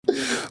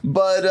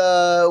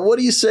But what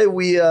do you say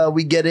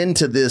we get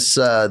into this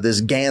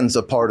this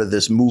Ganza part of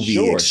this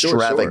movie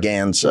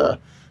extravaganza? Sure.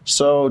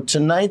 So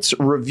tonight's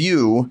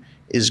review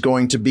is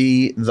going to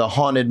be The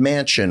Haunted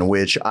Mansion,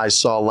 which I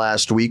saw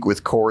last week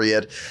with Corey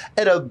at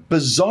a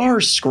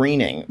bizarre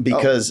screening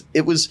because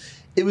it was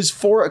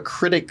for a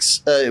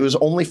critics. It was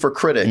only for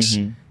critics.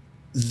 Mm-hmm.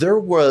 There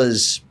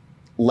was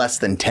less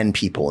than 10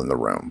 people in the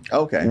room.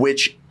 Okay,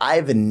 which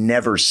I've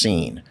never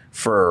seen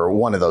for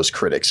one of those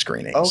critic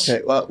screenings.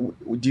 Okay, well,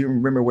 do you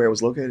remember where it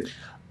was located?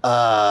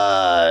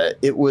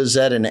 It was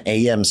at an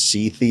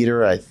AMC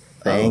theater, I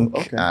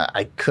think.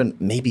 I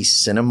couldn't, maybe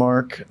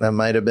Cinemark. That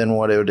might have been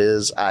what it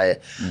is.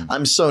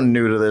 I'm so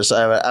new to this.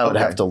 I would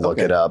have to look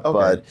it up.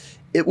 But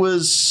it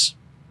was,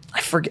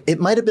 I forget. It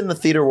might have been the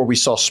theater where we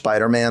saw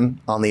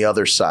Spider-Man on the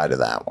other side of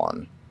that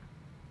one.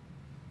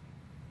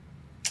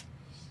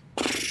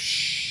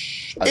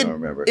 I don't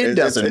remember. It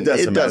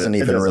doesn't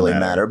even really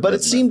matter. But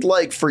it seemed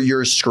like for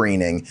your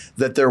screening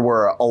that there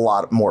were a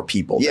lot more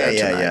people there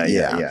tonight.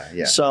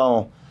 Yeah.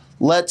 So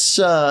let's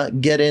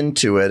get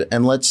into it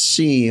and let's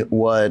see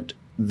what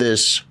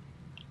this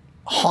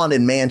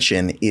Haunted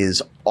Mansion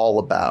is all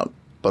about.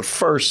 But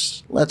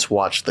first, let's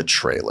watch the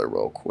trailer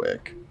real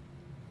quick.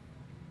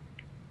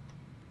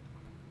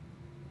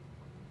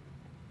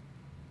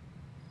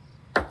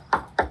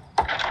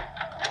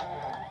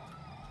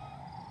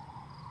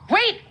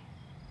 Wait!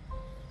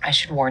 I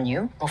should warn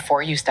you,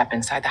 before you step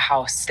inside the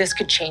house, this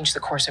could change the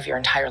course of your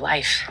entire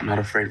life. I'm not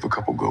afraid of a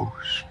couple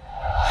ghosts.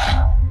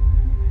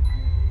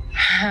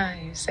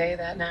 You say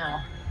that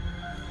now.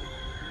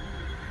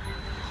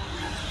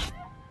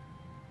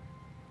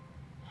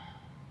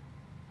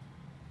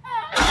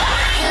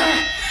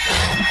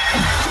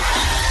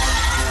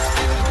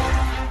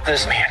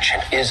 This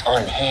mansion is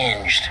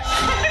unhinged.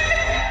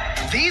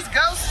 These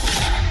ghosts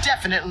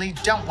definitely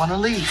don't want to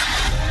leave.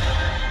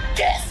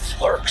 Death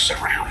lurks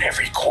around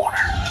every corner.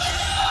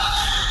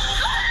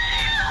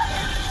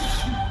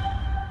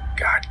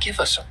 God, give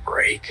us a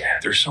break.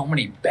 There's so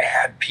many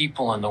bad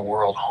people in the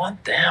world.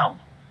 Haunt them.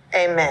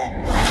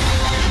 Amen.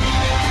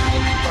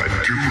 I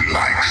do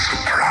like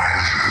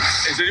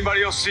surprises. Is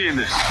anybody else seeing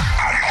this?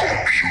 I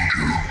hope you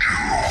do,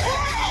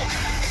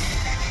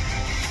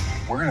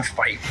 too. We're gonna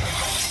fight,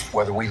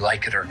 whether we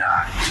like it or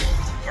not.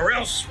 Or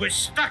else we're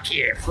stuck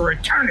here for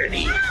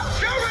eternity.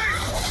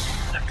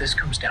 If this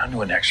comes down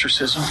to an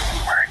exorcism,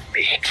 we're in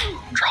big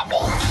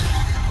trouble.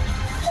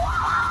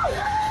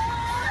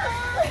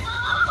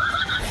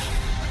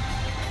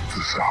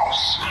 This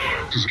house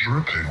is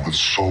dripping with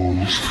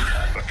souls,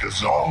 but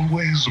there's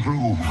always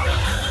room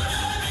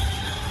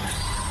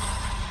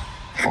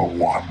for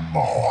one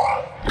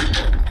more.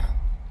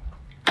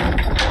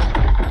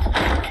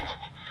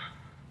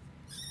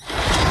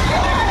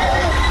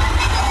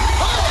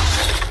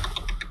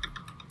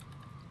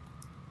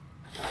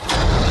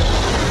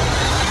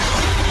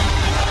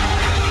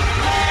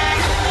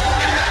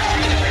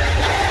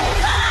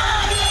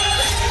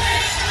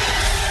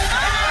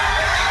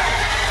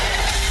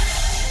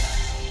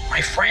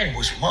 My friend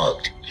was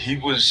mugged. He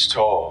was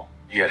tall.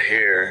 He had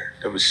hair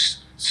that was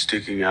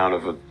sticking out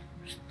of a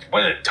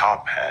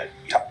top hat.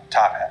 Top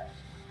hat.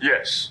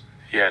 Yes.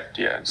 He had,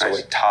 So nice.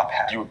 a top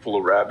hat. You would pull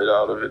a rabbit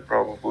out of it,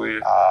 probably.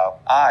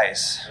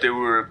 Eyes. They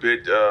were a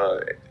bit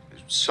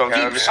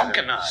sunken. Deep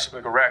sunken eyes.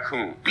 Like a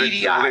raccoon.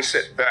 Beady they eyes.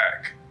 set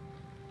back.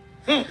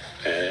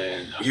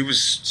 And he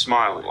was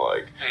smiling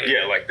like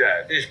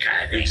that. This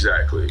kind of thing.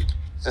 Exactly.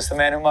 Is this the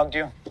man who mugged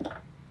you?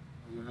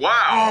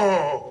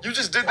 Wow. You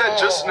just did that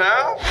just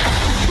now?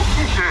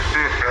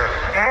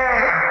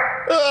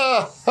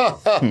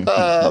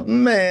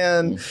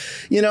 Man,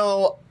 you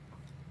know,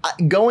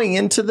 going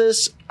into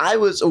this, I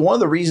was one of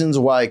the reasons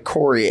why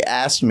Corey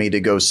asked me to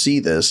go see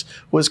this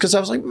was because I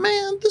was like,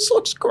 man, this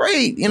looks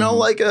great. You know,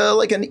 like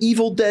an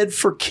Evil Dead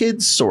for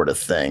kids sort of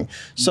thing.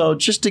 So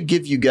just to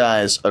give you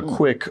guys a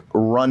quick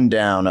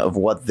rundown of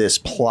what this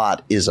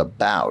plot is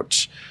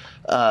about.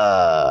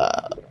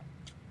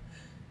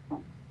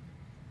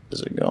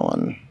 Is it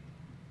going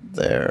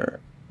there?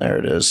 There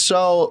it is.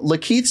 So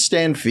Lakeith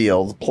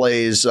Stanfield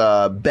plays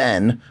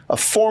Ben, a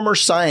former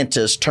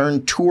scientist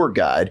turned tour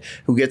guide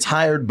who gets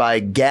hired by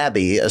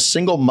Gabby, a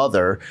single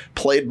mother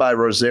played by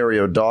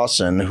Rosario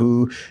Dawson,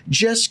 who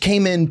just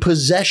came in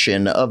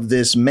possession of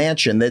this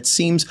mansion that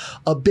seems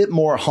a bit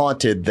more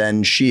haunted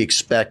than she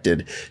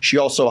expected. She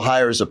also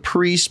hires a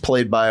priest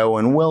played by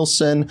Owen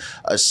Wilson,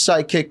 a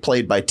psychic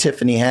played by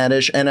Tiffany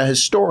Haddish, and a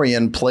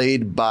historian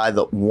played by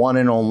the one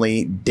and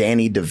only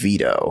Danny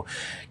DeVito.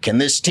 Can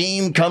this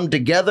team come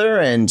together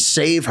and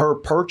save her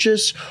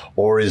purchase,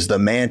 or is the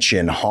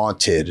mansion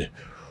haunted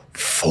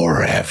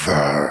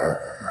forever?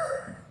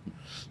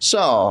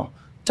 So,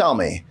 tell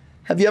me,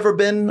 have you ever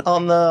been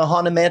on the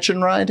Haunted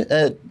Mansion ride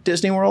at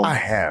Disney World? I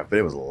have, but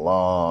it was a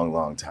long,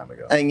 long time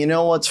ago. And you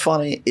know what's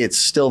funny? It's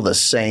still the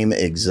same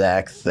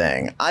exact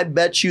thing. I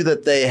bet you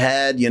that they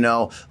had, you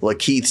know,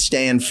 Lakeith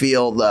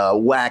Stanfield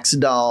wax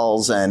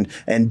dolls and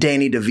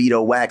Danny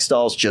DeVito wax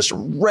dolls just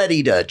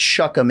ready to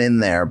chuck them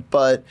in there.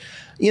 But,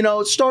 you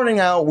know, starting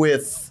out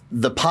with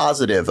the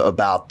positive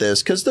about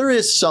this, because there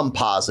is some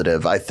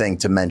positive, I think,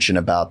 to mention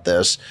about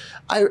this.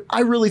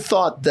 I really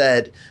thought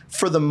that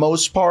for the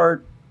most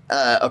part,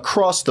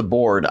 across the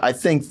board, I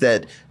think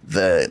that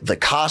the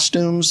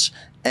costumes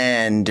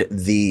and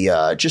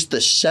the just the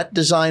set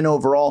design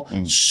overall,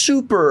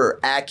 super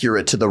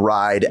accurate to the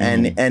ride,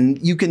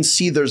 and you can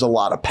see there's a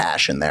lot of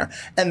passion there.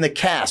 And the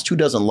cast, who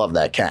doesn't love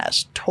that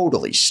cast?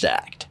 Totally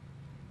stacked.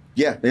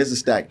 Yeah, there's a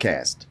stacked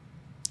cast.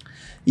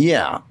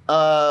 Yeah,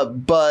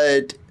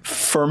 but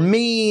for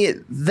me,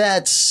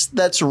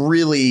 that's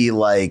really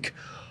like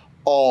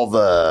all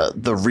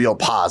the real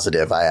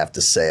positive I have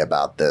to say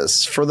about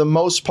this. For the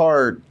most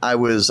part, I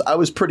was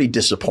pretty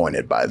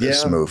disappointed by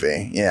this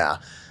movie. Yeah.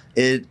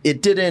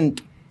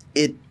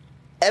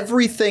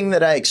 Everything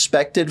that I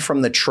expected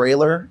from the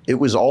trailer, it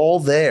was all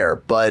there,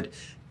 but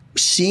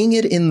seeing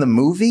it in the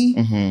movie,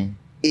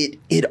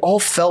 it all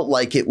felt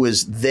like it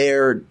was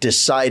there,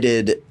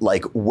 decided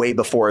like way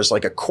before as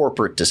like a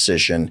corporate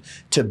decision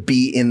to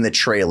be in the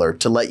trailer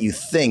to let you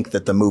think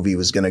that the movie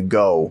was going to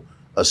go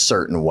a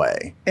certain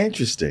way.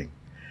 Interesting.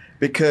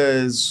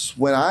 Because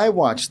when I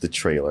watched the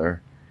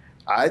trailer,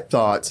 I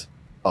thought,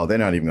 oh, they're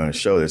not even going to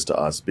show this to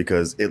us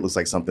because it looks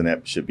like something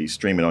that should be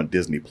streaming on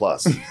Disney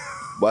Plus.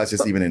 Well, it's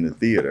just even in the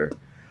theater.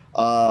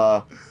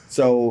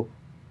 So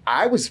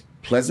I was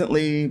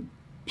pleasantly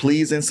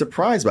pleased and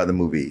surprised by the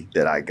movie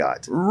that I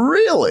got.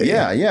 Really?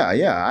 Yeah.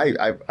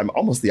 I'm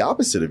almost the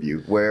opposite of you,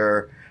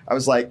 where I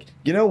was like,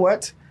 you know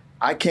what?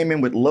 I came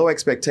in with low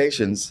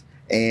expectations,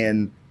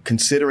 and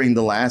considering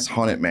the last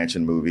Haunted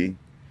Mansion movie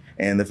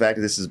and the fact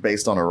that this is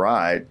based on a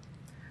ride,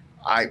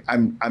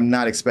 I'm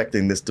not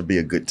expecting this to be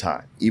a good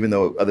time, even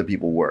though other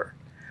people were.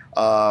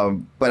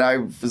 But I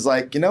was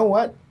like, you know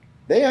what?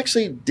 They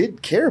actually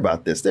did care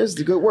about this. There's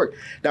the good work.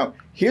 Now,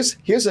 here's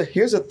a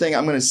thing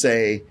I'm going to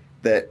say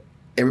that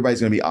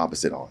everybody's going to be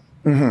opposite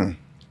on.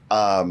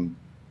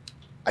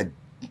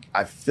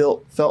 I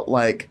felt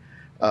like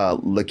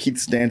Lakeith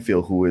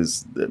Stanfield, who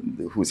was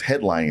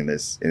headlining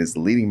this and is the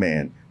leading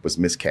man, was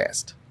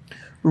miscast.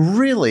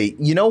 Really?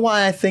 You know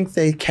why I think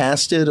they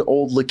casted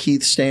old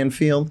Lakeith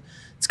Stanfield?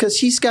 It's because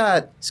he's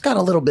got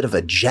a little bit of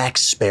a Jack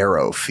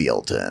Sparrow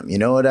feel to him. You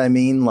know what I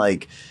mean?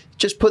 Like,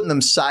 just putting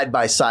them side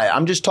by side.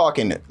 I'm just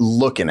talking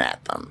looking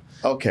at them.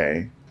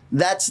 Okay.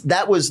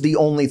 That was the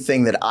only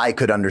thing that I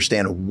could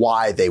understand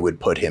why they would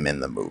put him in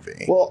the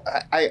movie. Well,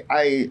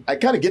 I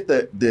kind of get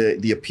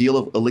the appeal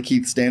of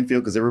Lakeith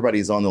Stanfield because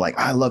everybody's on the like,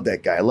 I love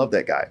that guy.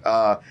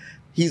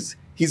 He's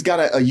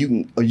got a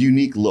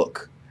unique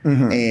look.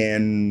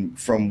 And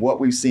from what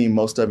we've seen,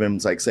 most of him,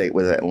 like say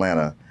with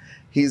Atlanta,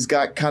 he's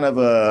got kind of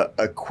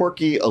a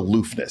quirky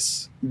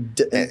aloofness.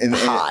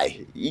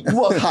 High.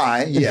 Well,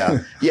 high,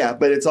 yeah. Yeah,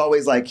 but it's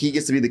always like he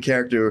gets to be the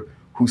character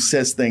who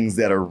says things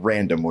that are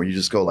random, where you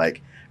just go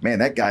like, man,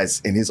 that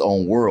guy's in his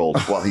own world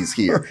while he's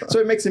here. So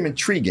it makes him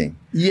intriguing.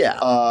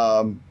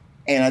 Yeah.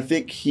 And I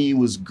think he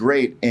was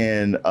great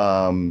in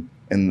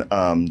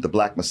The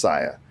Black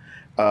Messiah.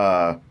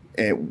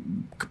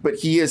 But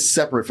he is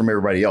separate from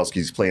everybody else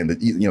because he's playing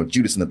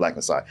Judas in The Black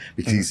Messiah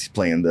because he's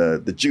playing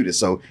the Judas.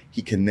 So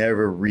he can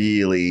never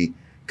really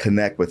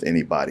connect with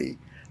anybody.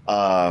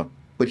 But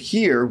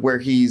here, where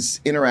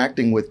he's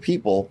interacting with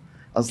people,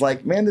 I was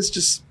like, man,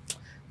 this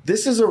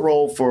is a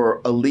role for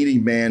a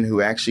leading man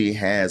who actually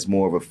has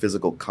more of a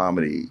physical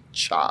comedy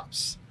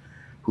chops,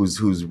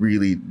 who's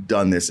really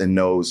done this and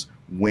knows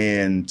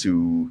when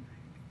to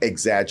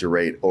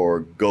exaggerate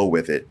or go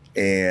with it.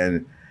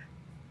 And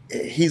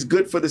he's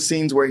good for the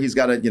scenes where he's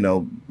got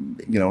to,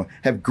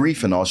 have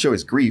grief and all, show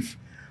his grief.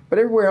 But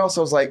everywhere else,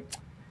 I was like,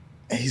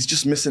 he's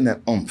just missing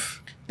that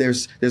oomph.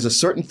 There's a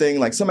certain thing,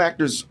 like some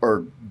actors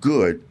are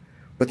good,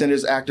 but then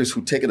there's actors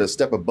who take it a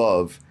step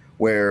above,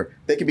 where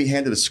they can be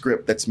handed a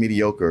script that's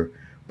mediocre,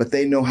 but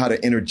they know how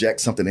to interject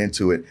something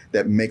into it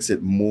that makes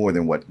it more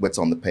than what's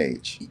on the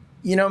page.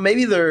 You know,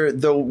 maybe there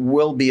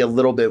will be a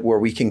little bit where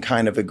we can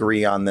kind of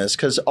agree on this,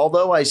 because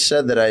although I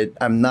said that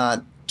I'm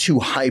not too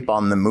hype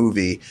on the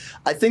movie,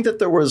 I think that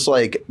there was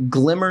like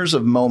glimmers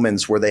of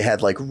moments where they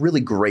had like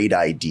really great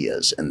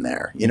ideas in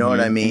there. You know what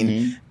I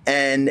mean?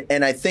 And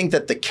I think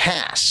that the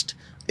cast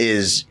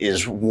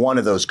is one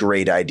of those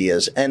great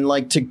ideas. And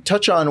like to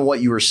touch on what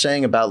you were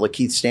saying about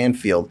Lakeith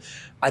Stanfield,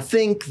 I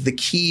think the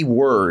key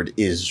word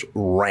is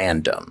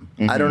random.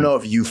 I don't know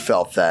if you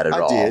felt that at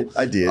all.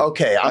 I did.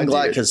 Okay, I'm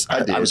glad, because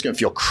I was going to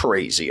feel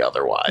crazy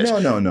otherwise.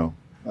 No.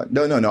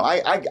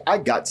 I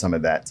got some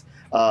of that.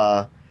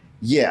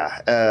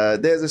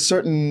 There's a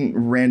certain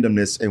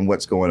randomness in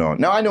what's going on.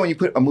 Now, I know when you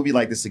put a movie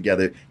like this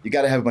together, you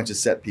got to have a bunch of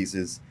set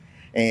pieces.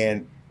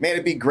 And man,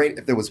 it'd be great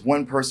if there was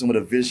one person with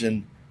a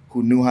vision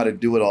who knew how to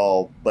do it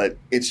all, but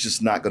it's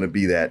just not going to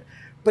be that.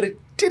 But it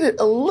did it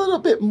a little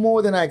bit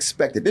more than I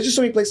expected. There's just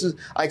so many places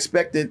I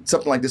expected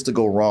something like this to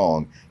go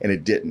wrong, and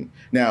it didn't.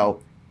 Now,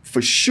 for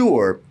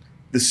sure,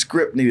 the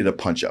script needed a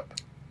punch-up.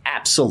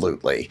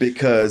 Absolutely.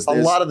 Because a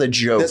lot of the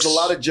jokes. There's a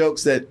lot of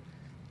jokes that,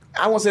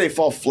 I won't say they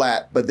fall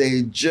flat, but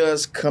they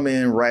just come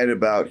in right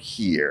about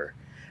here.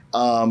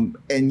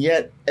 And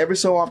yet, every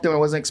so often, I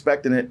wasn't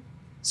expecting it,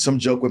 some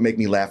joke would make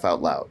me laugh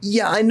out loud.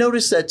 Yeah, I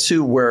noticed that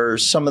too, where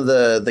some of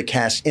the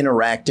cast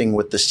interacting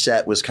with the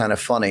set was kind of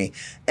funny.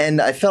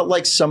 And I felt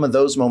like some of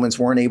those moments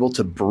weren't able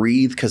to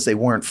breathe because they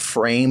weren't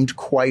framed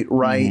quite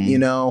right, you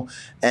know?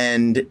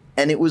 And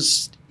it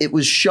was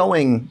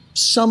showing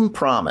some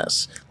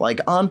promise. Like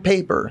on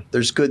paper,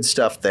 there's good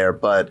stuff there,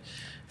 but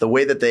the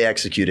way that they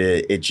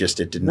executed it, it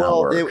did not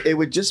work. It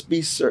would just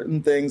be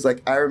certain things.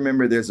 Like I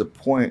remember there's a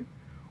point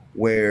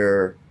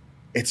where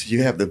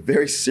you have the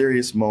very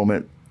serious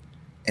moment,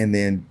 and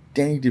then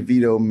Danny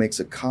DeVito makes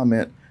a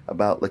comment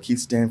about Lakeith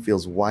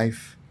Stanfield's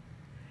wife,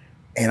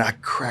 and I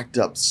cracked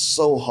up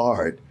so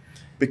hard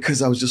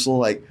because I was just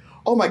like,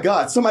 oh my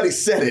God, somebody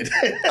said it.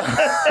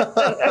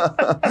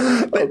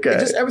 Okay.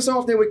 Just every so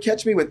often they would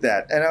catch me with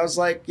that. And I was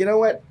like, you know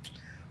what?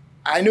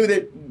 I knew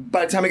that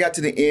by the time I got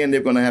to the end,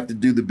 they're going to have to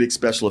do the big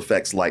special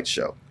effects light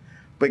show.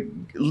 But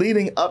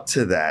leading up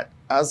to that,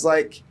 I was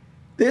like,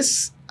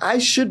 I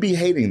should be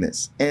hating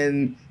this.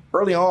 And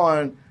early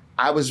on,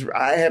 I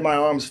had my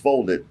arms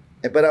folded,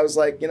 but I was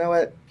like, you know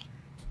what?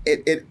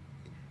 It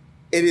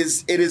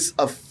is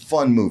a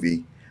fun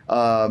movie.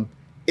 And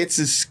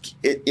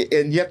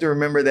you have to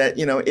remember that,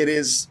 you know, it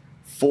is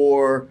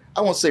for,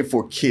 I won't say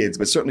for kids,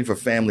 but certainly for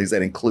families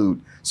that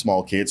include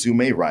small kids who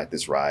may ride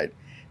this ride.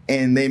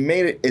 And they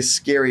made it as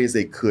scary as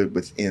they could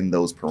within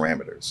those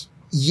parameters.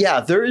 Yeah,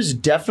 there is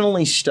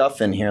definitely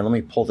stuff in here. Let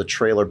me pull the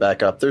trailer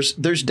back up. There's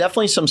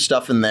definitely some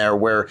stuff in there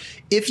where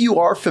if you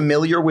are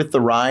familiar with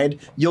the ride,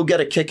 you'll get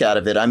a kick out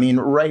of it. I mean,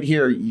 right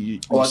here. I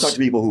talk to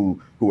people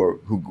who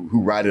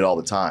ride it all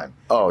the time.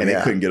 Oh, and yeah.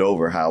 they couldn't get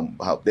over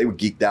how they were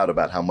geeked out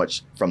about how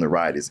much from the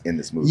ride is in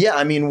this movie. Yeah,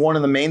 I mean, one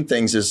of the main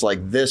things is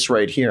like this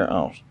right here.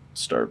 Oh,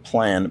 start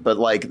playing, but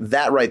like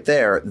that right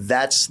there,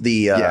 that's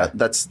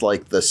that's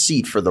like the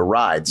seat for the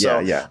ride. So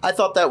yeah. I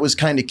thought that was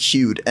kind of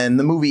cute, and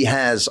the movie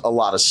has a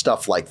lot of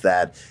stuff like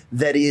that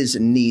is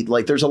neat.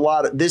 Like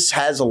this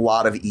has a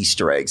lot of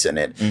Easter eggs in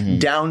it,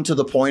 down to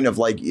the point of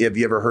like, have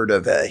you ever heard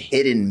of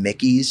hidden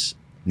Mickeys?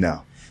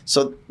 No.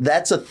 So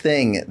that's a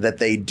thing that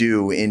they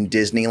do in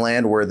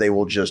Disneyland where they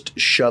will just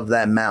shove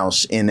that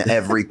mouse in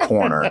every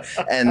corner.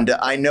 And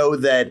I know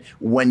that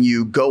when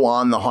you go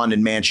on the Haunted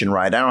Mansion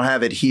ride, I don't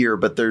have it here,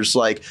 but there's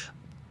like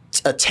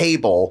a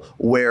table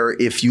where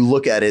if you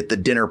look at it, the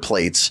dinner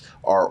plates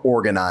are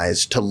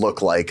organized to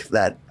look like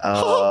that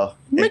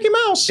Mickey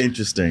Mouse.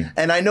 Interesting.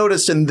 And I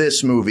noticed in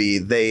this movie,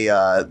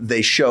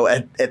 they show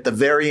at the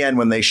very end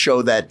when they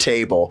show that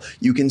table,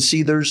 you can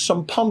see there's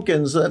some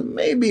pumpkins that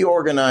may be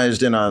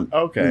organized in a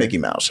Mickey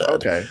Mouse head.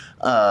 Okay.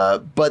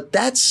 But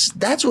that's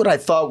what I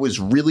thought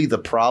was really the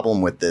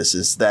problem with this,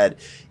 is that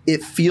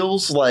it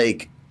feels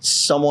like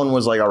someone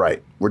was like, all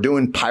right, we're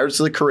doing Pirates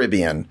of the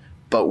Caribbean,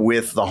 but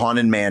with the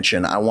Haunted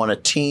Mansion. I want a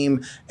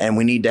team, and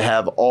we need to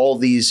have all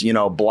these, you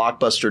know,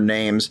 blockbuster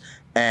names,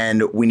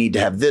 and we need to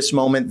have this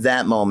moment,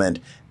 that moment.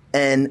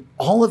 And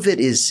all of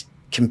it is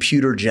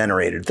computer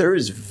generated. There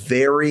is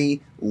very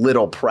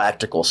little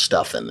practical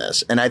stuff in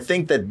this. And I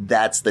think that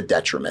that's the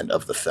detriment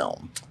of the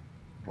film.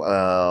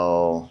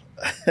 Well,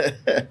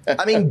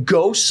 I mean,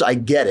 ghosts, I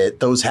get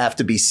it. Those have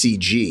to be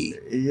CG.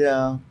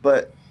 Yeah,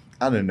 but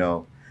I don't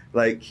know.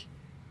 Like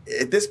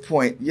at this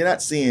point, you're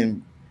not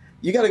seeing.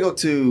 You got to go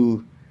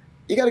to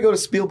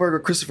Spielberg or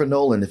Christopher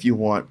Nolan if you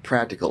want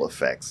practical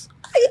effects.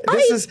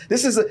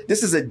 This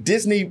is a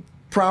Disney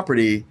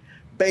property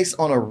based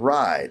on a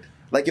ride.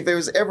 Like if there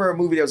was ever a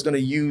movie that was going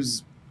to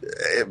use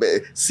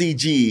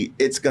CG,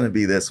 it's going to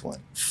be this one.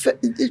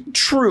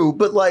 True,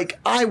 but like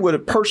I would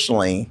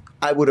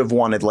have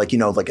wanted like, you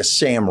know, like a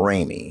Sam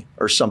Raimi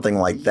or something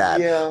like that.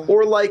 Yeah.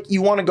 Or like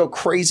you want to go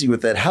crazy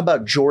with it. How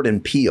about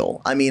Jordan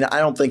Peele? I mean, I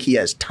don't think he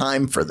has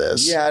time for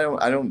this. Yeah,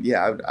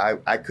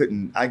 I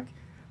couldn't.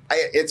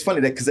 It's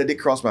funny that because that did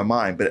cross my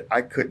mind, but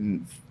I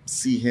couldn't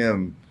see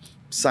him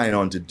signing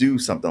on to do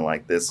something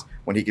like this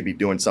when he could be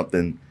doing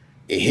something.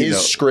 His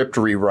script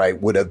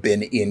rewrite would have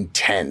been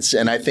intense,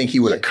 and I think he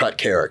would have cut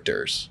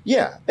characters.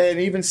 Yeah, and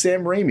even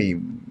Sam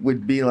Raimi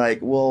would be like,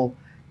 well,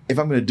 if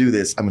I'm going to do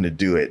this, I'm going to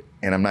do it.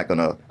 And I'm not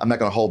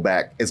gonna hold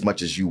back as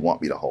much as you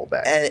want me to hold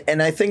back.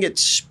 And I think it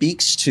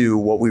speaks to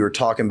what we were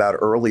talking about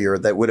earlier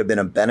that would have been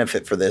a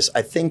benefit for this.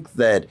 I think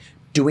that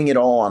doing it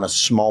all on a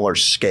smaller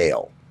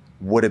scale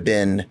would have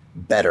been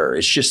better.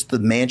 It's just the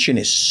mansion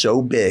is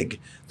so big.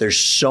 There's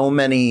so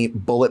many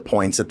bullet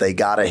points that they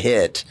gotta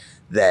hit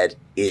that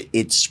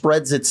it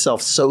spreads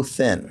itself so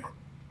thin.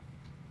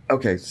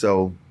 Okay,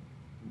 so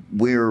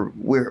we're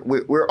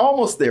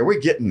almost there. We're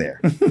getting there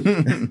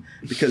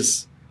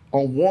because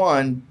on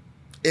one.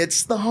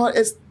 It's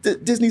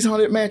Disney's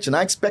Haunted Mansion.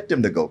 I expect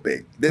them to go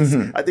big.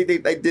 I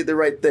think they did the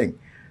right thing.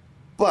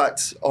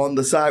 But on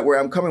the side where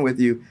I'm coming with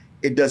you,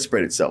 it does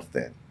spread itself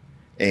thin,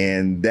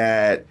 and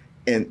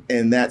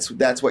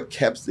that's what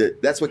keeps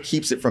it. That's what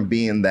keeps it from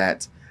being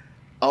that.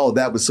 Oh,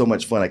 that was so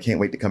much fun! I can't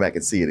wait to come back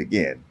and see it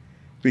again,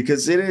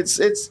 because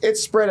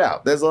it's spread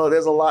out. There's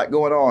a lot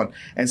going on,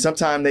 and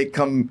sometimes they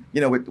come, you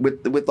know,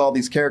 with all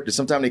these characters.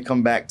 Sometimes they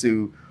come back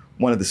to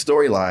one of the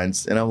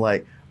storylines, and I'm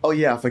like, Oh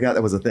yeah, I forgot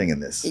that was a thing in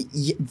this.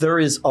 There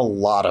is a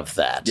lot of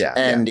that. Yeah,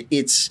 and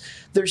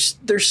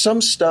there's some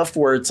stuff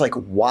where it's like,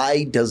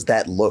 why does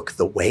that look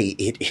the way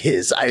it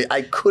is?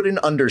 I couldn't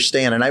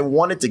understand, and I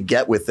wanted to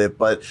get with it,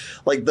 but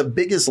like the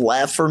biggest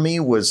laugh for me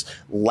was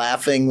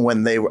laughing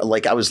when they were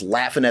like, I was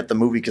laughing at the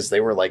movie because they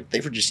were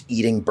just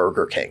eating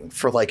Burger King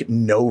for like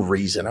no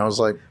reason. I was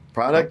like,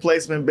 product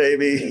placement,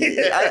 baby.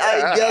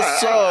 I guess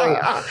so.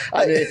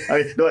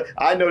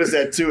 I noticed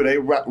that too. They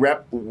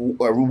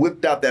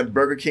whipped out that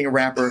Burger King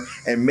wrapper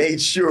and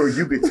made sure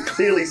you could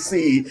clearly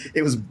see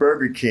it was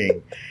Burger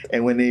King.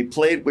 And when they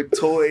played with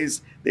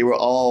toys, they were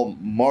all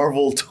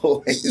Marvel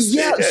toys.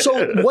 Yeah.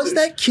 So was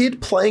that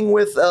kid playing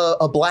with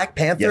a Black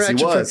Panther? Yes, he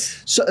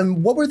was. So,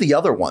 and what were the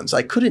other ones?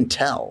 I couldn't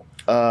tell.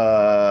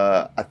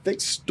 I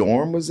think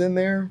Storm was in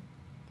there.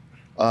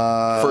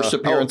 First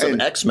appearance of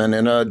X-Men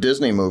in a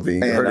Disney movie.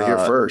 You heard it here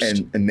first.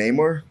 And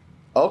Namor.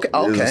 Okay.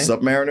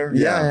 Submariner.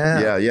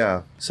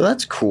 Yeah. So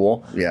that's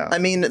cool. Yeah. I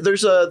mean,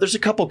 there's a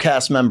couple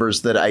cast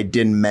members that I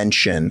didn't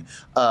mention.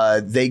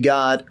 They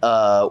got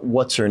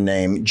what's her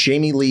name,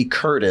 Jamie Lee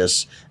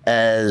Curtis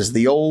as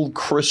the old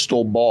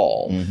crystal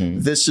ball. Mm-hmm.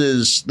 This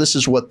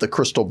is what the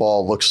crystal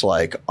ball looks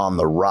like on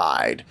the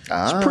ride.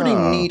 It's a pretty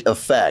neat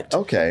effect.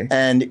 Okay.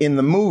 And in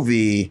the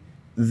movie,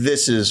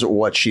 this is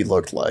what she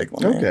looked like.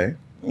 Okay.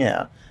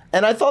 Yeah.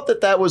 And I thought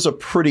that was a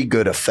pretty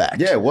good effect.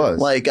 Yeah, it was.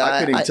 Like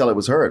I couldn't even tell it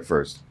was her at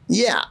first.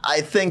 Yeah,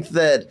 I think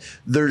that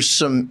there's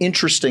some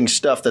interesting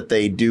stuff that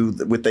they do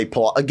with they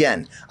pull.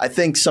 Again, I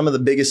think some of the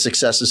biggest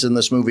successes in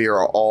this movie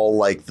are all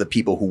like the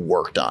people who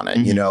worked on it.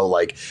 Mm-hmm. You know,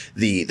 like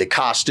the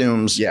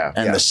costumes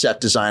and the set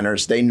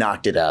designers. They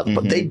knocked it out,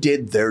 but they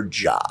did their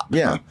job.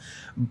 Yeah.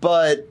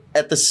 But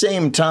at the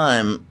same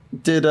time,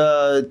 did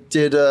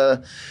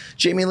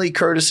Jamie Lee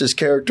Curtis's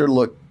character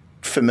look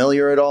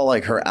familiar at all?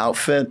 Like her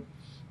outfit?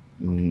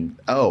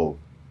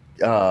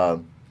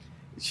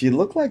 She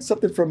looked like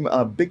something from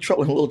Big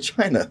Trouble in Little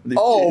China.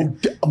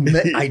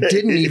 I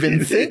didn't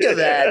even think of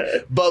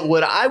that. But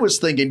what I was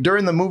thinking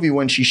during the movie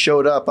when she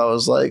showed up, I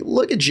was like,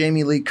 look at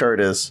Jamie Lee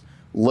Curtis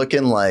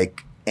looking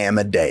like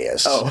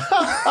Amadeus. That's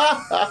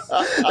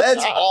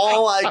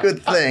all I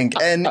could think.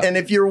 And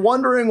if you're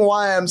wondering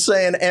why I'm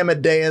saying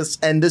Amadeus,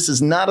 and this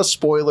is not a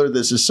spoiler,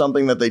 this is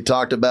something that they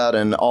talked about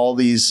in all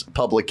these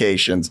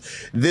publications.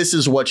 This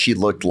is what she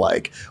looked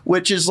like,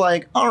 which is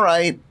like, all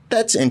right,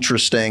 that's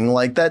interesting.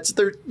 Like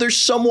there's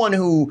someone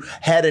who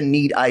had a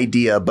neat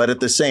idea, but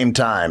at the same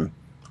time,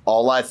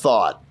 all I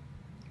thought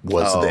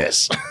was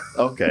this.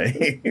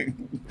 Okay.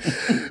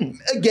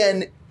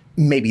 Again,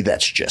 maybe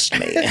that's just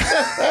me.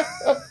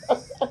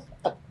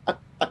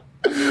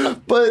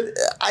 But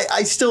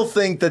I still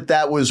think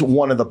that was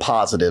one of the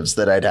positives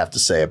that I'd have to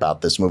say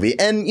about this movie.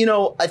 And, you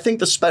know, I think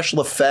the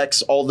special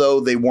effects, although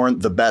they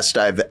weren't the best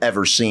I've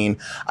ever seen,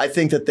 I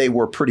think that they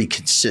were pretty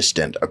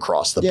consistent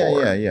across the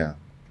board. Yeah.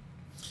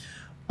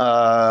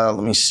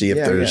 Let me see if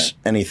there's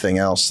anything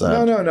else.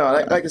 No.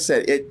 Like I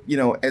said,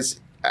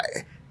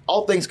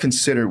 all things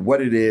considered,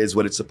 what it is,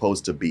 what it's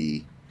supposed to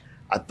be,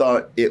 I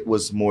thought it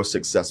was more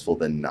successful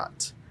than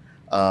not.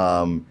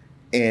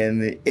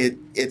 And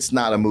it's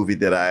not a movie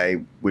that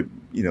I would,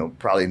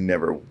 probably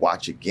never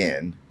watch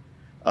again.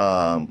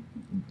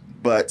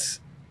 But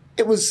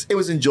it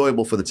was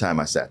enjoyable for the time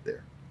I sat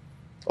there,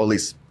 or at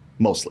least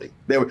mostly.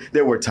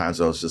 There were times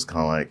I was just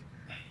kind of like,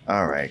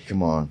 all right,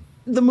 come on.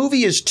 The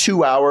movie is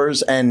 2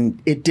 hours,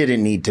 and it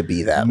didn't need to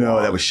be that long.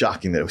 No, that was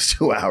shocking that it was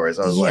 2 hours.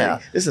 I was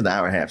like, this is an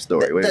hour and a half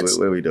story. What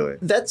are we doing?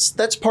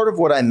 That's part of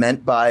what I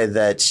meant by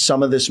that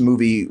some of this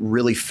movie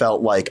really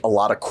felt like a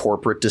lot of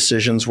corporate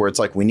decisions where it's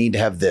like, we need to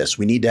have this.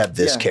 We need to have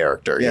this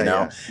character, you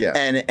know? Yeah.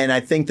 And I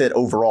think that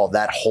overall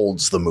that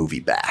holds the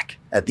movie back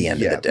at the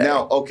end of the day.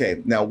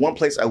 Now, one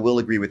place I will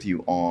agree with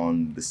you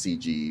on the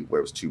CG where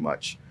it was too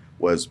much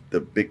was the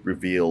big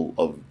reveal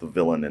of the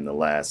villain in the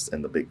last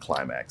and the big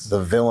climax.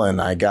 The villain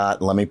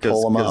let me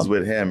pull him up. Because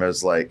with him, it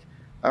was like,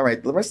 all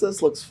right, the rest of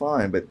this looks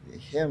fine, but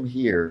him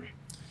here,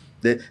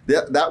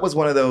 that was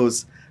one of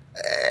those,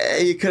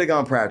 you could have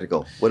gone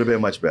practical. Would have been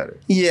much better.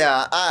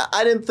 Yeah,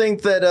 I didn't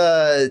think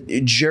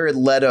that Jared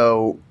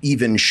Leto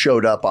even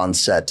showed up on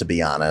set, to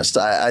be honest.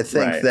 I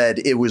think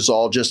that it was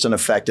all just an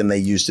effect and they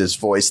used his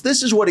voice.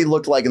 This is what he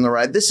looked like in the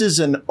ride. This is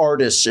an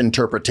artist's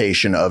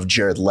interpretation of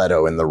Jared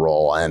Leto in the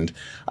role. And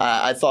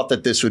I thought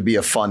that this would be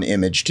a fun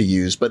image to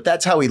use. But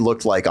that's how he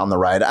looked like on the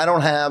ride. I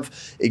don't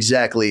have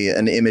exactly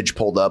an image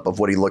pulled up of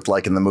what he looked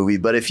like in the movie.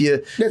 But if you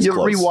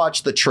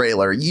rewatch the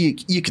trailer,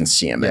 you can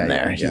see him in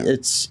there. Yeah.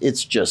 It's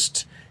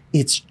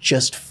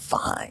just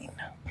fine.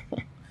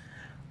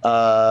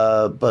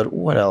 But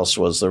what else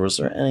was there? Was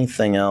there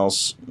anything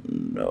else?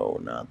 No,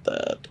 not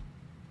that.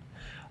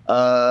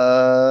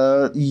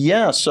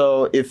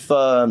 So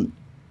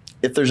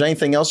if there's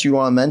anything else you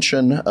want to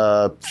mention,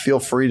 feel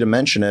free to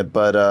mention it.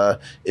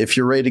 But if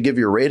you're ready to give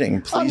your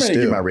rating, please I'm ready do.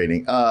 to give my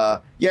rating.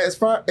 As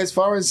far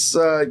as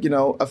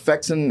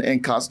effects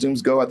and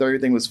costumes go, I thought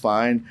everything was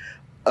fine,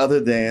 other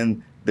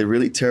than the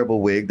really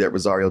terrible wig that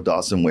Rosario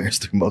Dawson wears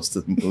through most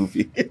of the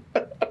movie.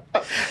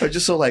 I'm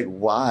just so like,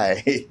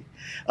 why?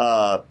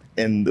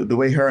 And the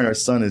way her and her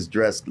son is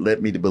dressed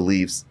led me to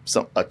believe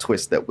a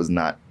twist that was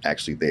not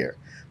actually there,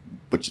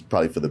 which is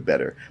probably for the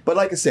better. But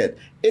like I said,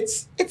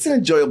 it's an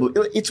enjoyable.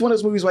 It's one of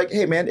those movies like,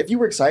 hey man, if you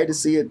were excited to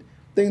see it,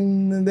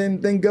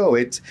 then go.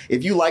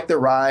 If you like the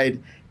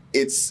ride,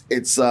 it's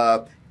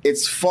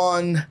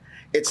fun.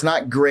 It's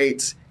not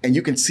great, and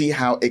you can see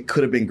how it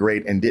could have been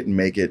great and didn't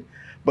make it.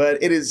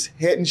 But it is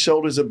head and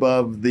shoulders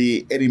above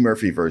the Eddie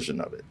Murphy version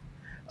of it.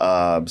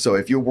 So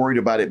if you're worried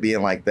about it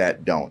being like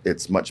that, don't.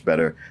 It's much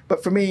better.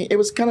 But for me, it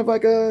was kind of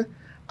like it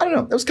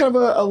was kind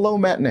of a low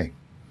matinee.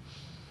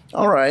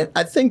 All right.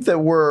 I think that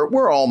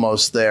we're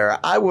almost there.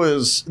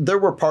 There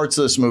were parts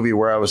of this movie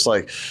where I was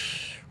like,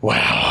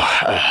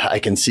 wow, I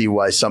can see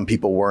why some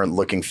people weren't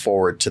looking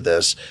forward to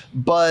this.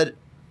 But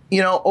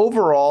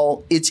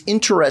overall, it's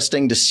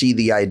interesting to see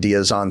the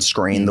ideas on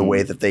screen, the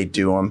way that they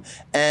do them.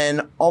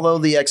 And although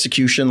the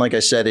execution, like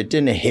I said, it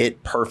didn't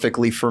hit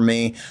perfectly for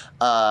me,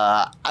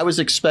 I was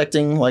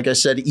expecting, like I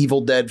said, Evil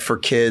Dead for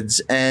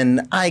kids.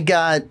 And I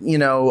got,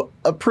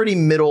 a pretty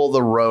middle of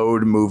the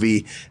road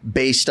movie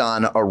based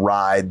on a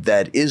ride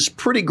that is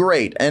pretty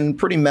great and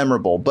pretty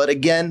memorable. But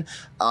again,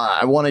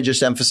 I want to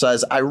just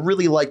emphasize, I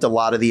really liked a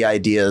lot of the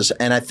ideas.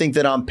 And I think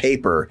that on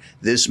paper,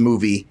 this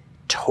movie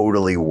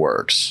totally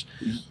works,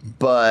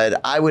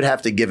 but I would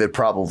have to give it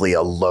probably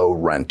a low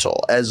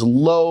rental, as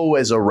low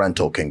as a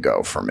rental can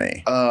go for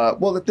me.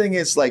 Well, the thing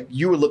is, like,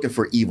 you were looking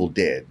for Evil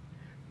Dead,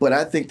 but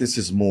I think this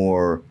is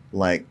more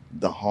like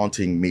The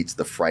Haunting meets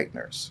The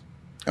Frighteners.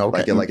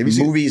 Okay, like if you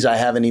see movies I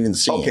haven't even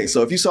seen. Okay,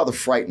 so if you saw The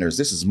Frighteners,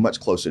 this is much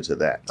closer to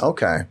that.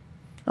 Okay,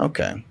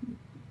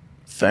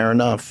 fair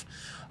enough.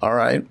 All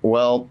right.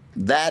 Well,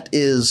 that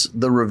is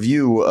the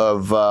review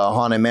of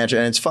Haunted Mansion.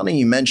 And it's funny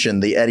you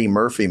mentioned the Eddie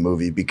Murphy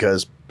movie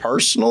because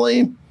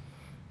personally,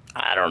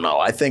 I don't know.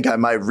 I think I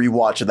might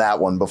rewatch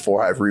that one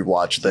before I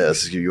rewatch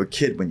this. You were a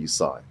kid when you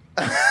saw it.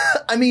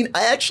 I mean,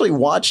 I actually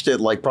watched it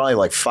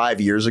probably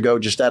 5 years ago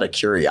just out of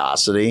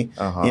curiosity,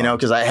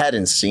 because I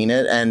hadn't seen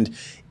it. And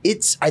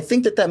I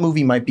think that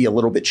movie might be a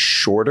little bit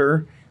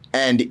shorter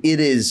and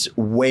it is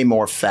way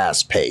more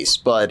fast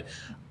paced. But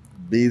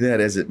be that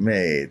as it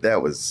may,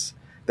 that was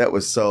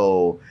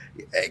so,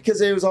 because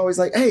it was always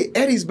like, hey,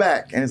 Eddie's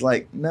back. And it's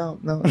like, no,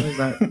 he's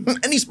not.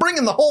 And he's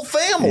bringing the whole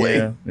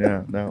family.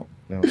 Yeah, no.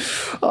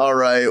 All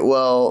right.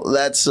 Well,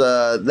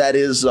 that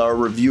is our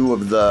review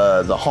of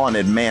the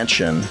Haunted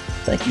Mansion.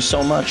 Thank you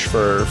so much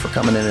for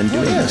coming in and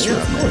doing this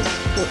with me.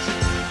 Of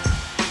course.